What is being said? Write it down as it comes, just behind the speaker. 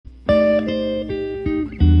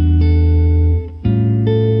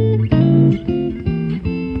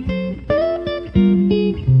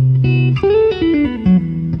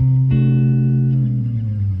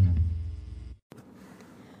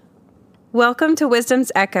Welcome to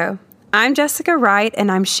Wisdom's Echo. I'm Jessica Wright,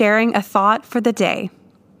 and I'm sharing a thought for the day.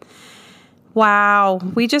 Wow,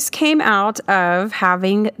 we just came out of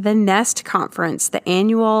having the NEST conference, the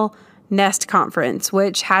annual NEST conference,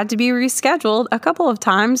 which had to be rescheduled a couple of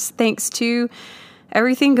times thanks to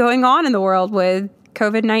everything going on in the world with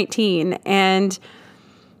COVID-19. And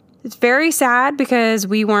it's very sad because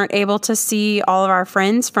we weren't able to see all of our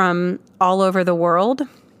friends from all over the world.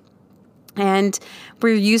 And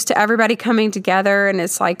we're used to everybody coming together, and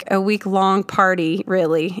it's like a week-long party,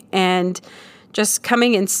 really. And just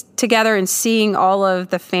coming in together and seeing all of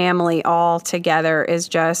the family all together is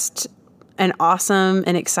just an awesome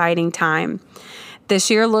and exciting time. This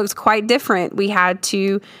year looks quite different. We had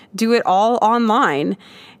to do it all online,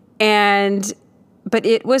 but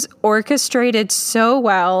it was orchestrated so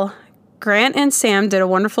well. Grant and Sam did a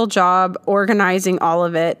wonderful job organizing all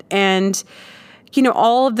of it. And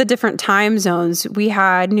all of the different time zones. We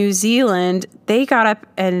had New Zealand, they got up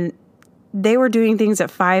and they were doing things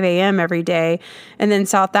at 5 a.m. every day. And then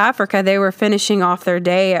South Africa, they were finishing off their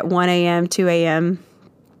day at 1 a.m., 2 a.m.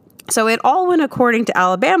 So it all went according to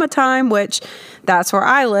Alabama time, which that's where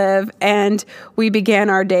I live. And we began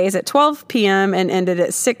our days at 12 p.m. and ended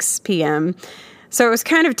at 6 p.m. So it was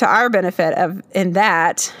kind of to our benefit in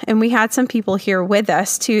that. And we had some people here with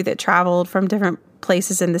us too that traveled from different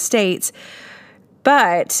places in the States.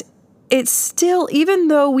 But it's still, even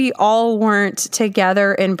though we all weren't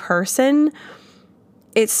together in person,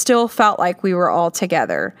 it still felt like we were all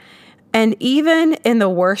together. And even in the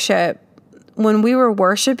worship, when we were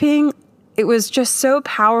worshiping, it was just so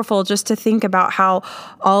powerful just to think about how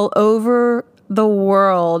all over the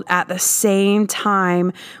world at the same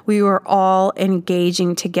time, we were all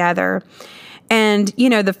engaging together. And,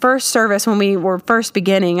 the first service when we were first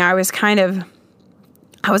beginning, I was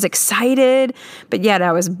excited, but yet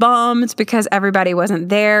I was bummed because everybody wasn't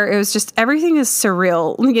there. It was just, everything is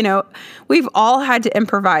surreal. We've all had to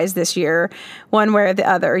improvise this year, one way or the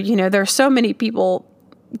other. There's so many people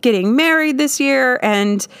getting married this year,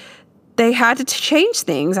 and they had to change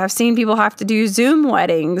things. I've seen people have to do Zoom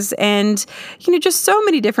weddings and, just so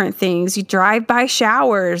many different things. You drive by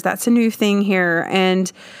showers. That's a new thing here.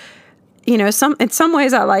 And, in some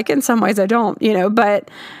ways I like it, in some ways I don't,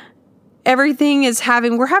 but everything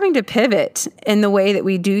we're having to pivot in the way that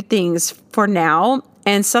we do things for now.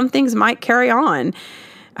 And some things might carry on.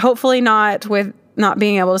 Hopefully not with not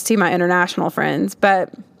being able to see my international friends,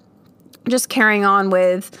 but just carrying on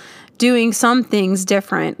with doing some things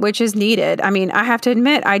different, which is needed. I mean, I have to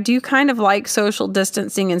admit, I do kind of like social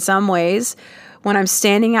distancing in some ways. When I'm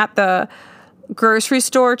standing at the grocery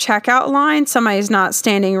store checkout line, somebody's not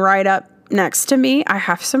standing right up next to me. I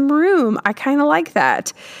have some room. I kind of like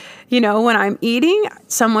that. When I'm eating,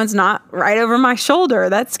 someone's not right over my shoulder.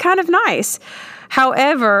 That's kind of nice.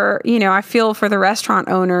 However, I feel for the restaurant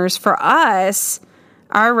owners. For us,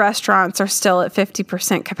 our restaurants are still at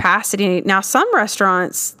 50% capacity. Now, some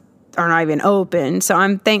restaurants are not even open, so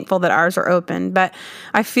I'm thankful that ours are open. But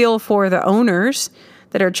I feel for the owners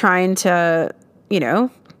that are trying to,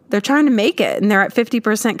 they're trying to make it, and they're at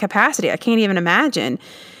 50% capacity. I can't even imagine.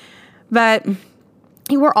 But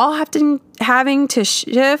we're all having to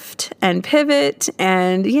shift and pivot,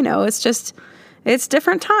 and, it's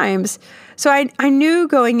different times. So I knew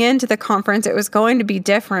going into the conference it was going to be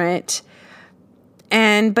different,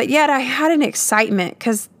 but yet I had an excitement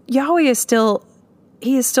because Yahweh is still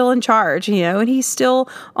in charge, and he's still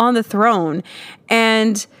on the throne.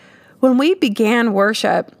 And when we began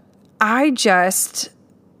worship, I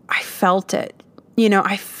felt it.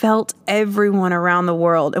 I felt everyone around the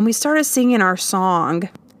world. And we started singing our song,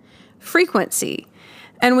 Frequency.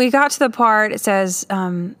 And we got to the part, it says,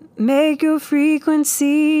 make your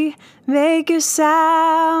frequency, make your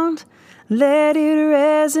sound, let it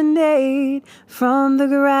resonate from the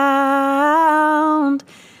ground.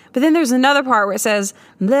 But then there's another part where it says,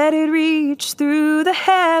 let it reach through the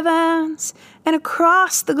heavens and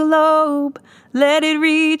across the globe. Let it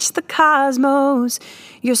reach the cosmos.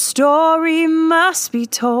 Your story must be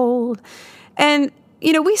told. And,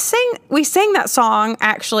 we sang that song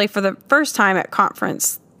actually for the first time at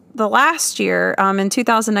conference the last year, in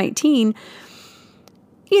 2019.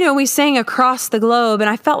 We sang across the globe, and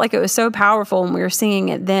I felt like it was so powerful when we were singing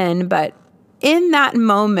it then. But in that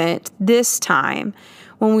moment, this time,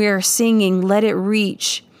 when we are singing, let it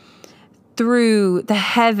reach through the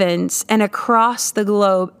heavens and across the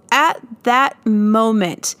globe, at that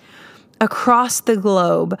moment, across the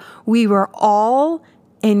globe, we were all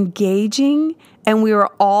engaging and we were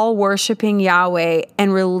all worshiping Yahweh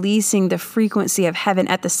and releasing the frequency of heaven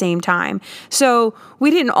at the same time. So we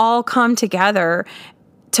didn't all come together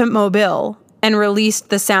to Mobile and released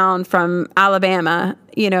the sound from Alabama.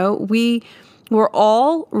 We were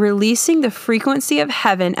all releasing the frequency of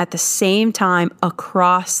heaven at the same time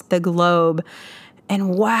across the globe.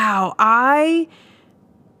 And wow, I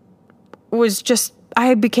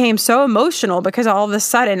became so emotional because all of a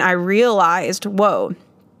sudden I realized, whoa,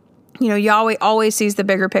 Yahweh always sees the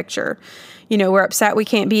bigger picture. We're upset we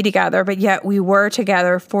can't be together, but yet we were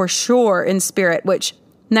together for sure in spirit, which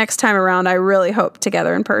next time around, I really hope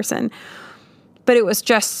together in person. But it was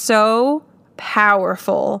just so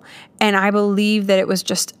powerful. And I believe that it was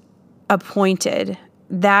just appointed.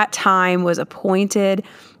 That time was appointed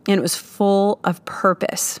and it was full of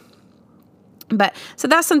purpose. But so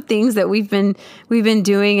that's some things that we've been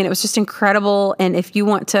doing, and it was just incredible. And if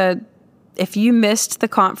you missed the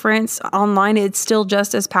conference online, it's still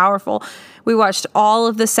just as powerful. We watched all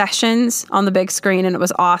of the sessions on the big screen and it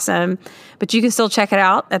was awesome, but you can still check it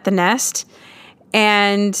out at the Nest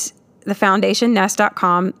and the foundation,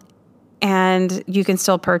 nest.com, and you can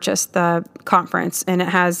still purchase the conference, and it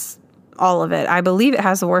has all of it. I believe it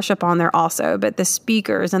has the worship on there also, but the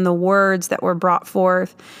speakers and the words that were brought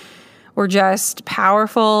forth were just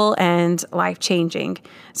powerful and life-changing.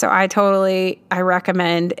 So I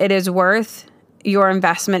recommend it. Is worth your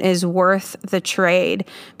investment, is worth the trade,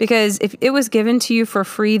 because if it was given to you for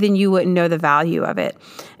free, then you wouldn't know the value of it.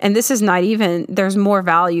 And this is not even, there's more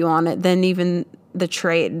value on it than even the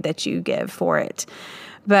trade that you give for it.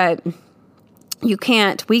 But we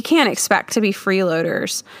can't expect to be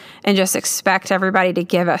freeloaders and just expect everybody to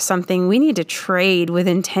give us something. We need to trade with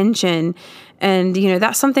intention. And,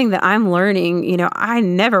 that's something that I'm learning. I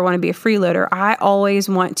never want to be a freeloader. I always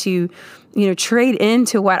want to, trade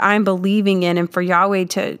into what I'm believing in, and for Yahweh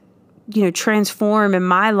to, transform in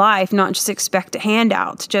my life, not just expect a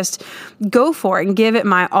handout, just go for it and give it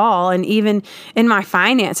my all. And even in my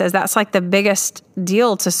finances, that's like the biggest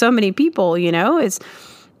deal to so many people, is,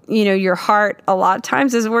 your heart a lot of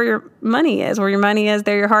times is where your money is. Where your money is,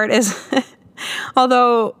 there your heart is.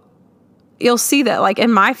 Although you'll see that, like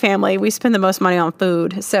in my family, we spend the most money on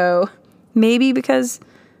food. So maybe because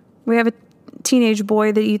we have a teenage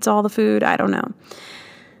boy that eats all the food, I don't know.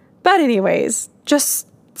 But anyways, just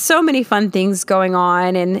so many fun things going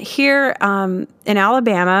on. And here in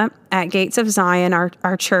Alabama at Gates of Zion,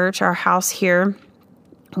 our church, our house here,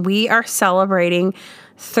 we are celebrating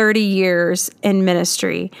 30 years in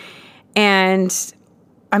ministry. And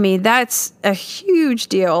I mean, that's a huge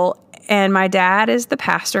deal. And my dad is the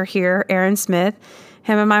pastor here, Aaron Smith,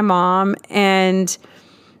 him and my mom, and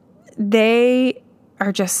they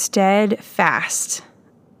are just steadfast.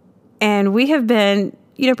 And we have been,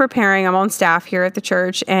 preparing. I'm on staff here at the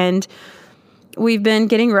church, and we've been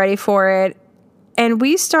getting ready for it. And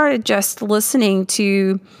we started just listening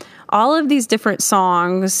to all of these different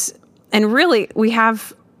songs. And really, we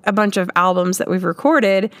have a bunch of albums that we've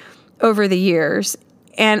recorded over the years.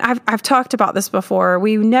 And I've talked about this before.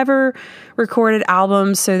 We never recorded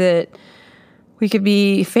albums so that we could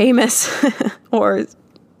be famous or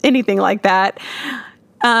anything like that.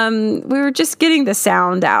 We were just getting the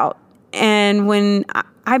sound out. And when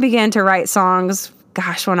I began to write songs,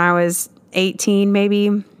 when I was 18 maybe,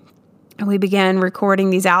 and we began recording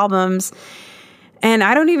these albums. And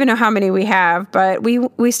I don't even know how many we have, but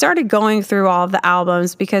we started going through all of the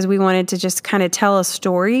albums because we wanted to just kind of tell a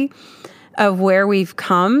story of where we've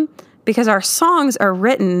come, because our songs are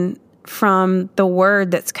written from the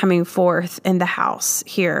word that's coming forth in the house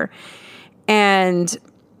here. And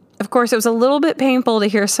of course, it was a little bit painful to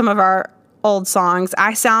hear some of our old songs.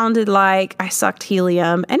 I sounded like I sucked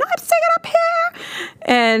helium and I'm singing up here.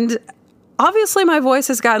 And obviously my voice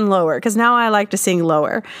has gotten lower because now I like to sing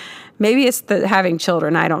lower. Maybe it's the having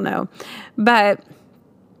children, I don't know. But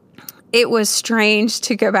it was strange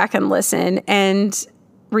to go back and listen and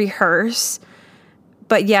rehearse,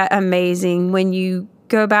 but yet amazing when you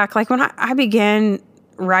go back. Like when I began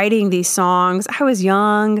writing these songs, I was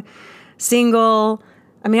young, single.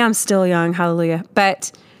 I mean, I'm still young, hallelujah.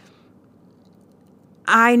 But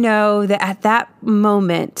I know that at that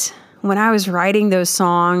moment, when I was writing those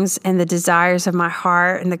songs and the desires of my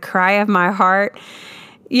heart and the cry of my heart,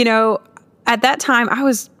 at that time I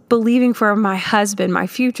was believing for my husband, my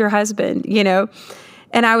future husband,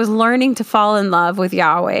 and I was learning to fall in love with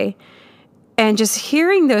Yahweh. And just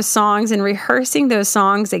hearing those songs and rehearsing those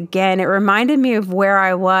songs again, it reminded me of where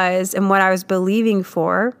I was and what I was believing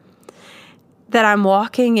for, that I'm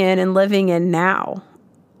walking in and living in now.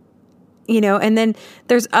 And then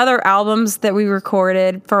there's other albums that we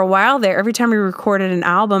recorded for a while there. Every time we recorded an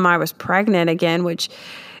album, I was pregnant again, which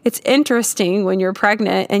it's interesting when you're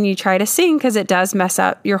pregnant and you try to sing, because it does mess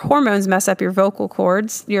up, your hormones mess up your vocal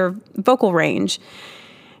cords, your vocal range.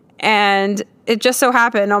 And it just so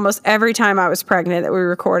happened almost every time I was pregnant that we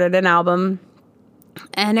recorded an album.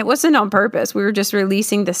 And it wasn't on purpose. We were just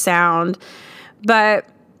releasing the sound. But,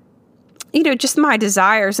 just my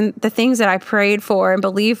desires and the things that I prayed for and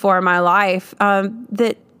believed for in my life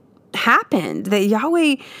that happened, that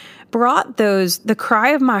Yahweh brought the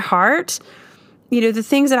cry of my heart, the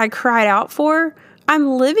things that I cried out for,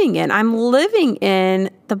 I'm living in. I'm living in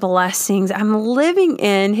the blessings. I'm living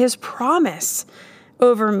in His promise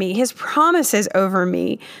over me, His promises over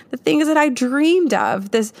me, the things that I dreamed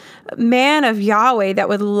of, this man of Yahweh that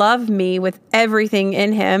would love me with everything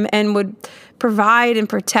in him and would provide and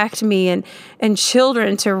protect me and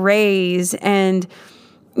children to raise and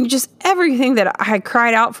just everything that I had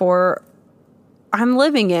cried out for, I'm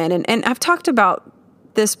living in. And I've talked about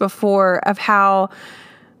this before of how,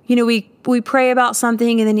 we pray about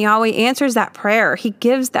something and then Yahweh answers that prayer. He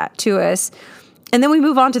gives that to us. And then we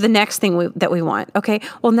move on to the next thing that we want. Okay,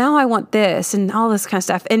 well, now I want this and all this kind of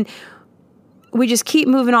stuff. And we just keep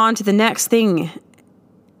moving on to the next thing.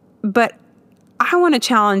 But I want to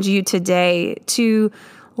challenge you today to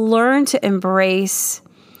learn to embrace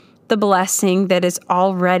the blessing that is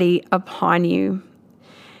already upon you,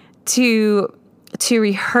 to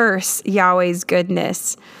rehearse Yahweh's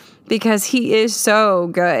goodness, because He is so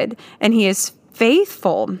good and He is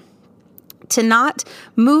faithful. To not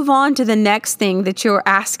move on to the next thing that you're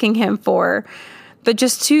asking Him for, but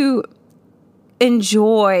just to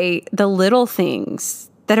enjoy the little things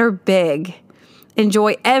that are big.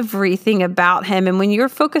 Enjoy everything about Him. And when you're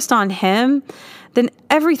focused on Him, then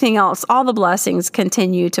everything else, all the blessings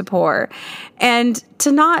continue to pour. And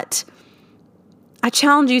I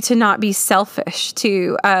challenge you to not be selfish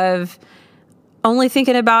too, of only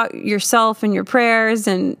thinking about yourself and your prayers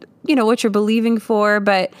and, what you're believing for,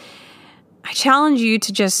 but I challenge you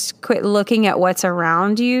to just quit looking at what's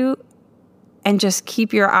around you and just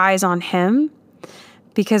keep your eyes on Him.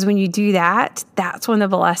 Because when you do that, that's when the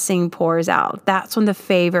blessing pours out. That's when the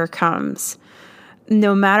favor comes.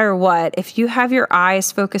 No matter what, if you have your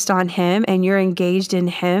eyes focused on Him and you're engaged in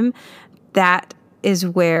Him, that is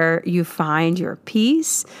where you find your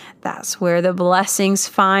peace. That's where the blessings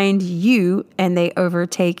find you and they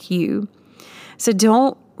overtake you. So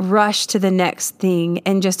don't rush to the next thing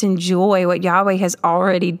and just enjoy what Yahweh has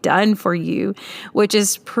already done for you, which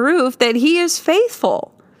is proof that He is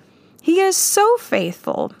faithful. He is so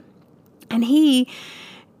faithful, and He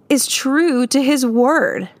is true to His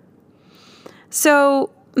word. So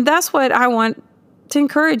that's what I want to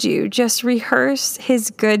encourage you. Just rehearse His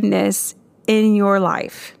goodness in your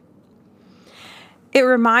life. It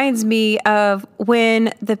reminds me of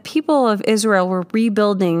when the people of Israel were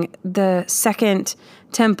rebuilding the second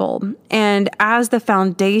temple, and as the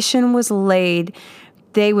foundation was laid,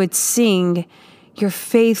 they would sing, "Your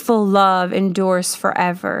faithful love endures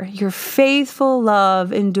forever. Your faithful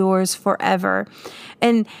love endures forever."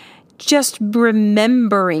 And just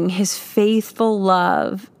remembering His faithful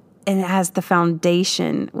love, and as the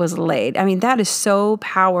foundation was laid. I mean, that is so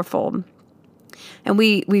powerful. And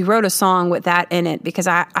we wrote a song with that in it because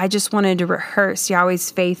I just wanted to rehearse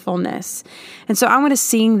Yahweh's faithfulness. And so I want to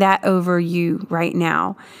sing that over you right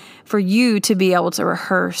now for you to be able to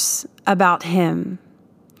rehearse about Him.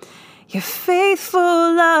 Your faithful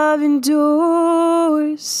love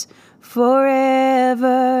endures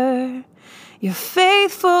forever. Your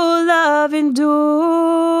faithful love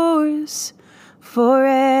endures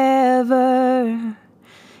forever.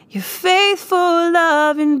 Your faithful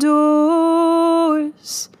love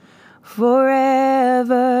endures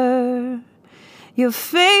forever. Your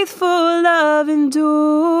faithful love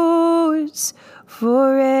endures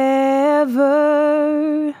forever.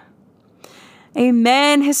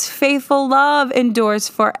 Amen. His faithful love endures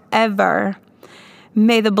forever.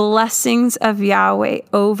 May the blessings of Yahweh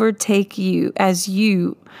overtake you as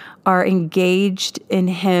you are engaged in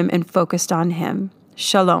Him and focused on Him.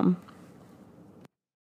 Shalom.